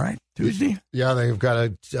home game, right? Tuesday? Yeah, they've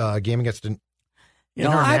got a game against an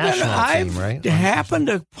international team, right? I've happened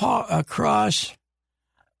to across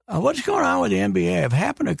what's going on with the NBA. I've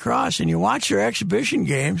happened across, and you watch their exhibition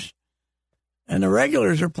games, and the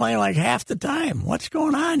regulars are playing like half the time. What's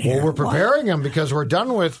going on here? Well, we're preparing them because we're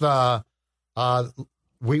done with we're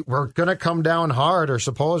going to come down hard, or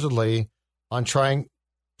supposedly, on trying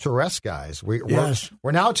to rest guys. We're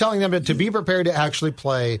now telling them to be prepared to actually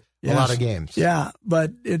play a lot of games. Yeah,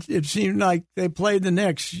 but it seemed like they played the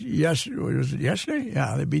Knicks yesterday. Was it yesterday?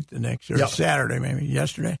 Yeah, they beat the Knicks. Or Saturday, maybe.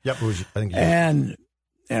 Yesterday. Yep, I think. And,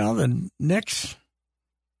 the Knicks,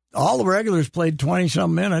 all the regulars played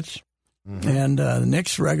 20-some minutes, and the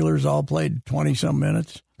Knicks regulars all played 20-some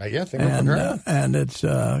minutes. Yeah, and it's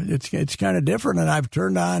kind of different.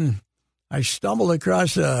 And I stumbled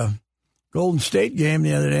across a Golden State game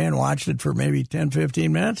the other day and watched it for maybe 10,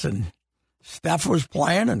 15 minutes, and Steph was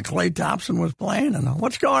playing and Klay Thompson was playing. And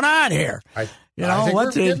what's going on here?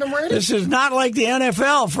 This is not like the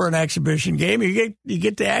NFL for an exhibition game. You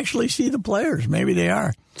get to actually see the players. Maybe they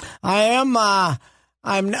are. I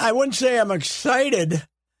wouldn't say I'm excited,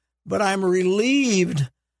 but I'm relieved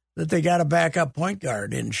that they got a backup point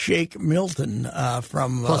guard in Shake Milton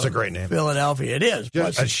from plus a great name. Philadelphia. It is.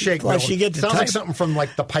 Plus Shake plus Milton. You get to sounds like something from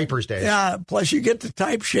like the Pipers days. Yeah, plus you get to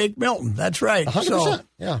type Shake Milton. That's right. 100%. So,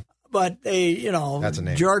 yeah. But that's a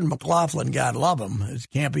name. Jordan McLaughlin, God love him,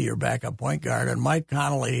 can't be your backup point guard. And Mike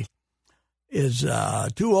Connolly is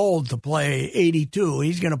too old to play 82.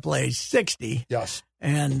 He's going to play 60. Yes.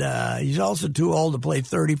 And he's also too old to play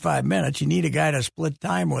 35 minutes. You need a guy to split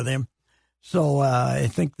time with him. So I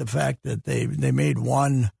think the fact that they made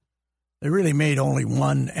one they really made only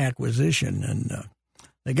one acquisition. And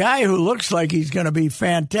the guy who looks like he's going to be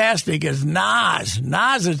fantastic is Nas.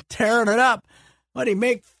 Nas is tearing it up. What, he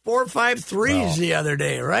make 4 or 5 threes the other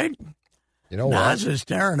day, right? You know Nas what? is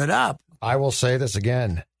tearing it up. I will say this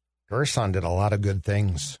again. Gerson did a lot of good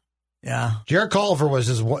things. Yeah. Jared Culver was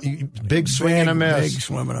his big swing and a miss. Big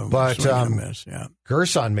swing and a miss, yeah.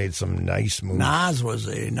 Gerson made some nice moves. Nas was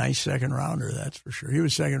a nice second rounder, that's for sure. He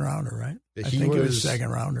was second rounder, right? I think he was second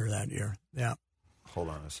rounder that year. Yeah. Hold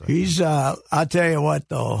on a second. He's, I'll tell you what,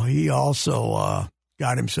 though, he also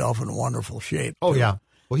got himself in wonderful shape. Oh, too. yeah.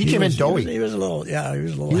 Well, he came in doughy. He was a little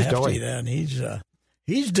hefty doughy then.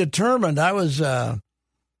 He's determined. I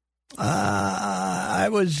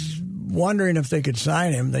was wondering if they could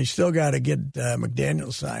sign him. They still got to get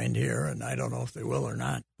McDaniel signed here, and I don't know if they will or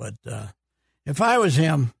not. But if I was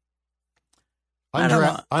him,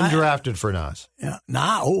 undrafted for Nas. Yeah,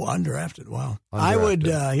 undrafted. Wow, undrafted. I would.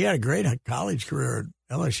 He had a great college career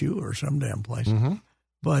at LSU or some damn place. Mm-hmm.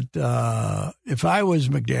 But if I was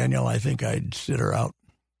McDaniel, I think I'd sit her out,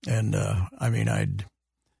 and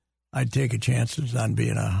I'd take a chances on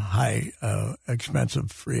being a high,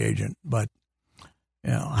 expensive free agent. But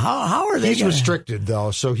how are they? He's restricted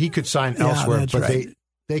though, so he could sign elsewhere. But right.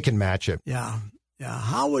 they can match it. Yeah.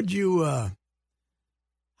 How would you? How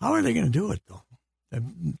are they going to do it though?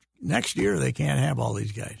 Next year they can't have all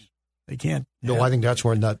these guys. They can't. No, I think that's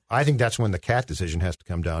when the Cat decision has to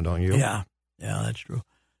come down, don't you? Yeah, that's true.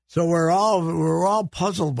 So we're all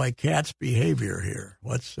puzzled by Cat's behavior here.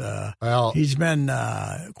 He's been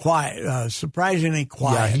quiet, surprisingly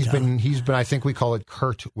quiet. Yeah, he's been. I think we call it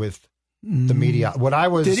curt with the media.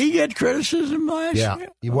 Did he get criticism last year?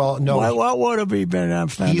 Yeah. Well, no. What would have he been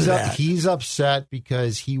offended at? He's upset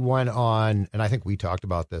because he went on, and I think we talked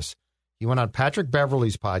about this. He went on Patrick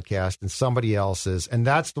Beverley's podcast and somebody else's, and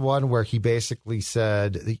that's the one where he basically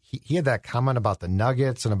said he had that comment about the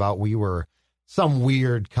Nuggets and about some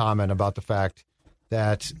weird comment about the fact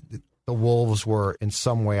that the Wolves were in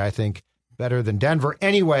some way, I think, better than Denver.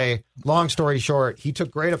 Anyway, long story short, he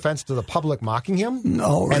took great offense to the public mocking him and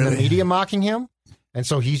the media mocking him, and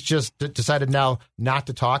so he's just decided now not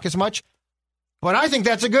to talk as much. But I think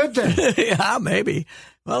that's a good thing. Yeah, maybe.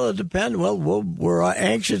 Well, it depends. Well, we're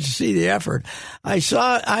anxious to see the effort. I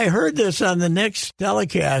heard this on the Knicks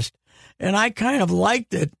telecast, and I kind of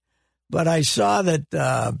liked it, but I saw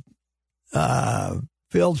that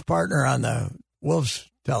Phil's partner on the Wolves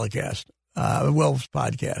telecast, Wolves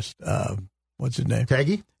podcast, what's his name?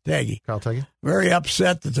 Taggy. Carl Taggy. Very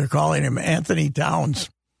upset that they're calling him Anthony Towns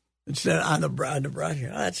instead on the broadcast.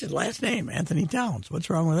 Oh, that's his last name, Anthony Towns. What's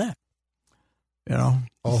wrong with that?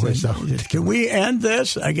 Can we end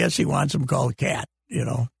this? I guess he wants him called Cat,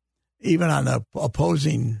 even on the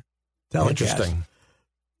opposing telecast. Interesting.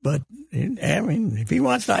 But, if he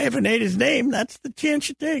wants to hyphenate his name, that's the chance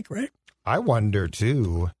you take, right? I wonder,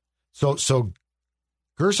 too. So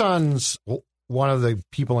Gerson's one of the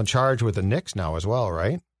people in charge with the Knicks now as well,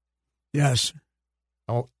 right? Yes.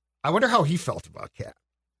 Oh, I wonder how he felt about Cat.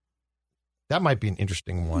 That might be an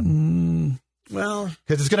interesting one. Well,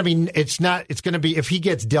 because if he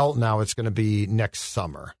gets dealt now, it's going to be next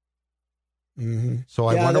summer. Mm-hmm. So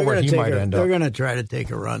I wonder where he might end up. They're going to try to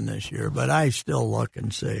take a run this year, but I still look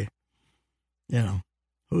and say, I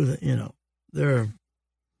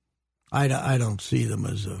don't see them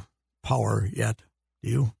as a power yet. Do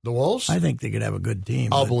you? The Wolves? I think they could have a good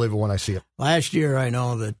team. I'll believe it when I see it. Last year, I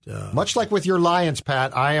know that... much like with your Lions,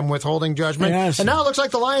 Pat, I am withholding judgment. Yes. And now it looks like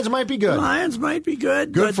the Lions might be good. The Lions might be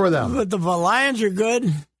good. Good for them. But the Lions are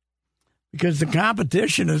good because the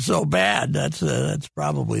competition is so bad. That's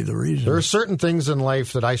probably the reason. There are certain things in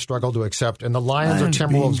life that I struggle to accept, and the Lions or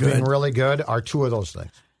Timberwolves being really good are two of those things.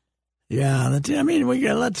 Yeah. Let's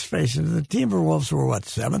face it. The Timberwolves were,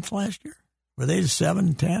 7th last year? Were they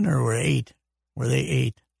 7-10 or were 8? Were they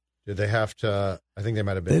 8? Did they have to? I think they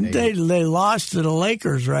might have been. They lost to the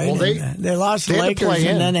Lakers, right? Well, they lost to the Lakers,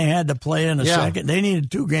 and then they had to play in a second. They needed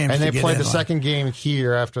 2 games, and they played the second game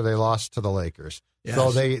here after they lost to the Lakers. Yes.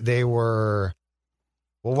 So they were.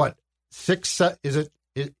 Well, what 6? Is it?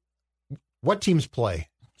 What teams play?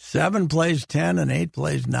 7 plays 10, and 8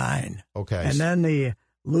 plays 9. Okay, and then the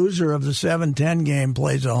loser of the 7-10 game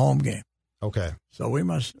plays a home game. Okay, so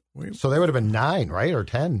so they would have been 9, right, or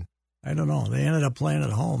 10? I don't know. They ended up playing at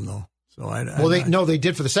home, though. So they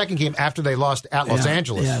did for the second game after they lost at Los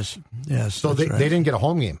Angeles. Yes. So they didn't get a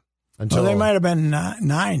home game until they might have been 9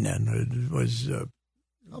 then. It was.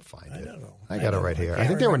 I'll find it. I don't know. I got it right here. I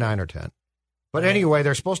think they were 9 or 10. But anyway,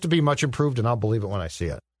 they're supposed to be much improved, and I'll believe it when I see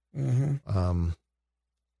it. Mm-hmm.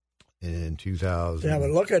 In 2000. Yeah, but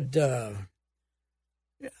look at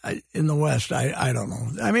In the West, I don't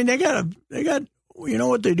know. I mean, they got you know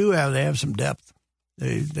what they do have? They have some depth.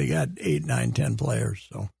 They got 8, 9, 10 players.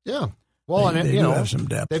 So yeah. Well, they you know, have some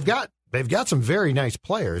depth. They've got some very nice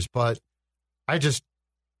players, but I just,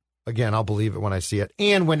 again, I'll believe it when I see it,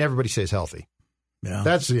 and when everybody stays healthy. Yeah,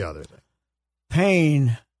 that's the other thing.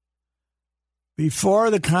 Payne, before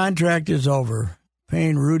the contract is over,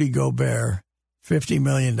 paying Rudy Gobert $50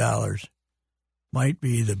 million might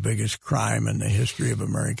be the biggest crime in the history of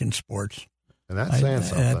American sports. And that's saying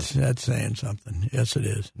something. That's saying something. Yes, it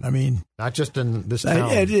is. I mean, not just in this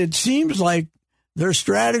town. It seems like their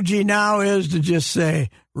strategy now is to just say,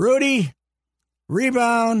 Rudy,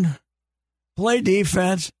 rebound, play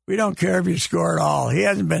defense. We don't care if you score at all. He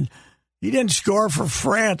didn't score for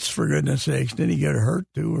France, for goodness sakes. Didn't he get hurt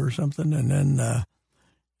too or something? And then,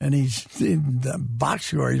 and he's in the box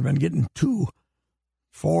score. He's been getting 2,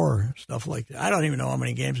 4, stuff like that. I don't even know how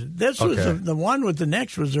many games. This was the one with the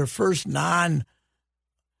Knicks was their first non-Middle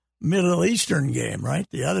Eastern game, right?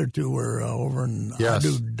 The other 2 were over in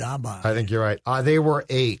Abu Dhabi. I think you're right. They were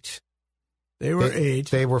 8. They were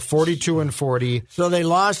 8. They were 42-40. So they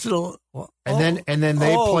lost it. And then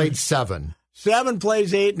they played 7. 7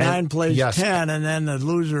 plays 8, 9 plays 10, and then the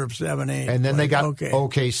loser of 7, 8. And then they got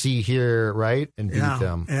OKC here, right, and beat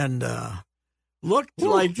them. And looked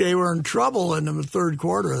like they were in trouble in the third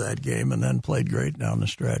quarter of that game, and then played great down the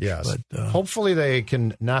stretch. Yes. But hopefully they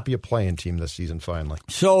can not be a playing team this season finally.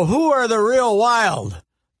 So who are the real Wild?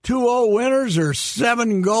 2-0 winners or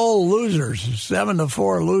 7-goal losers?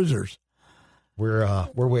 7-4 losers? We're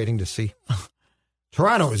waiting to see.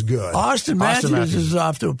 Toronto is good. Austin Matthews is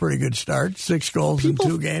off to a pretty good start. 6 goals in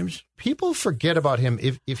 2 games. People forget about him.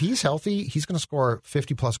 If he's healthy, he's going to score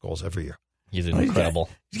 50-plus goals every year. He's incredible.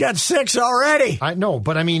 He's got 6 already. I know,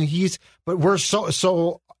 but I mean, we're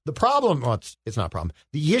so the problem, well, it's not a problem.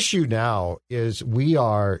 The issue now is we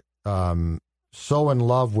are so in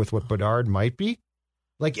love with what Bedard might be.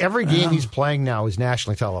 Like every game he's playing now is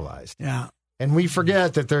nationally televised. Yeah. And we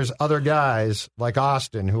forget that there's other guys like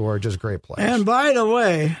Austin who are just great players. And by the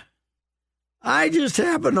way, I just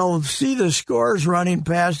happened to see the scores running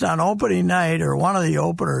past on opening night or one of the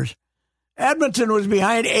openers. Edmonton was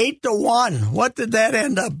behind 8-1. What did that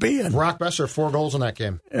end up being? Brock Besser, 4 goals in that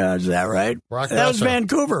game. Is that right? That was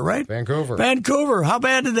Vancouver, right? Vancouver. How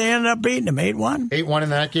bad did they end up beating them? 8-1? 8-1 in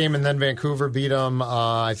that game, and then Vancouver beat them,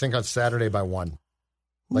 I think, on Saturday by 1.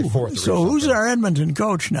 Like 4-3. So who's our Edmonton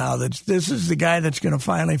coach now? This is the guy that's going to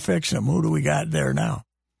finally fix him. Who do we got there now?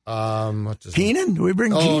 What's his Keenan? name? Do we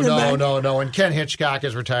bring Keenan back? No. And Ken Hitchcock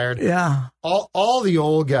is retired. Yeah. All the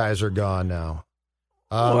old guys are gone now.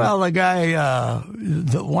 Well, the guy,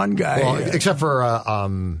 the one guy. Well, except for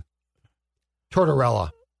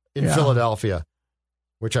Tortorella in Philadelphia,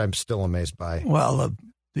 which I'm still amazed by. Well,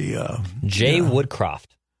 the Jay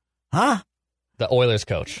Woodcroft. Huh? The Oilers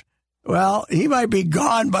coach. Well, he might be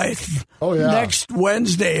gone by next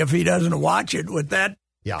Wednesday if he doesn't watch it with that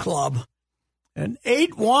club. And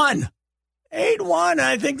 8-1. 8-1.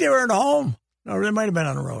 I think they were at home. No, they might have been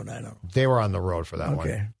on the road. I don't know. They were on the road for that one.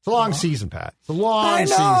 It's a long season, Pat. It's a long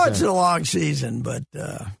season. I know it's a long season, but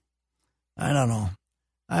I don't know.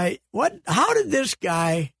 How did this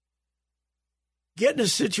guy get in a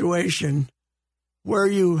situation where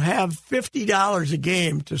you have $50 a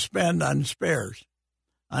game to spend on spares?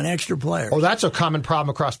 On extra players. Oh, that's a common problem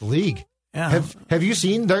across the league. Yeah. Have you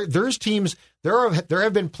seen there's teams? There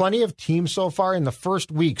have been plenty of teams so far in the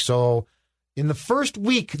first week. So in the first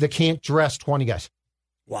week, they can't dress 20 guys.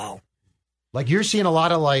 Wow. Like you're seeing a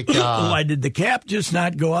lot of like. Why did the cap just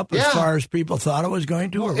not go up as far as people thought it was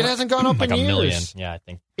going to? Well, it hasn't gone up like in years. $1 million. Yeah, I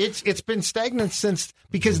think it's been stagnant since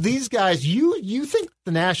because these guys. You think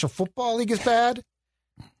the National Football League is bad?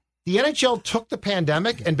 The NHL took the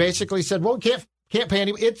pandemic and basically said, "Well, can't pay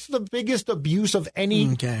any." It's the biggest abuse of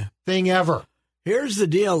anything ever. Here's the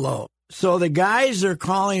deal, though. So the guys they're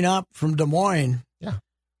calling up from Des Moines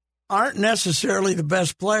aren't necessarily the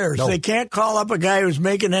best players. No. They can't call up a guy who's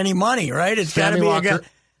making any money, right? It's got to be a guy.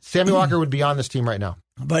 Sammy Walker would be on this team right now.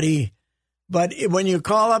 But when you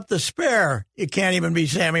call up the spare, it can't even be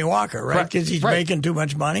Sammy Walker, right? Because he's making too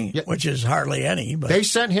much money, which is hardly any. But they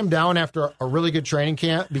sent him down after a really good training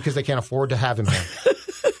camp because they can't afford to have him here.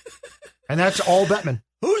 And that's all Bettman.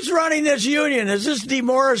 Who's running this union? Is this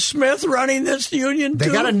DeMaurice Smith running this union, too?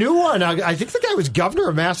 They got a new one. I think the guy was governor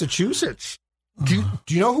of Massachusetts. Do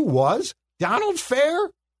you know who was? Donald Fair?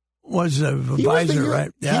 Was the advisor,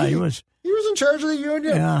 right? Yeah, he was. He was in charge of the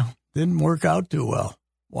union. Yeah, didn't work out too well.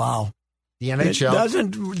 Wow. The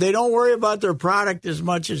NHL. They don't worry about their product as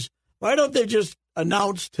much as, why don't they just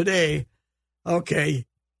announce today, okay,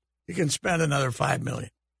 you can spend another $5 million,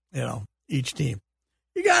 each team.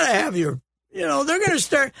 You got to have your, they're going to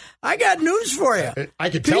start. I got news for you. I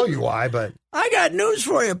could tell you why, but. I got news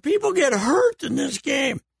for you. People get hurt in this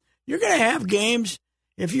game. You're going to have games,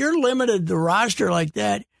 if you're limited the roster like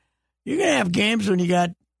that, you're going to have games when you got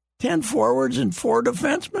 10 forwards and 4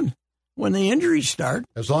 defensemen when the injuries start.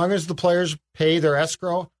 As long as the players pay their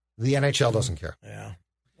escrow, the NHL doesn't care. Yeah.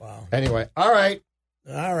 Wow. Anyway, all right.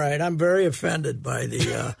 I'm very offended by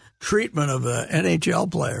the treatment of the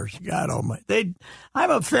NHL players. God almighty. I'm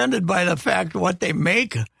offended by the fact what they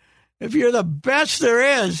make. If you're the best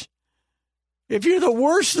there is, if you're the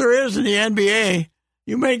worst there is in the NBA,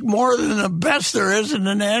 you make more than the best there is in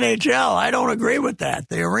the NHL. I don't agree with that.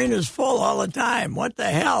 The arena's full all the time. What the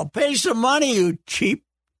hell? Pay some money, you cheap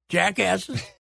jackasses.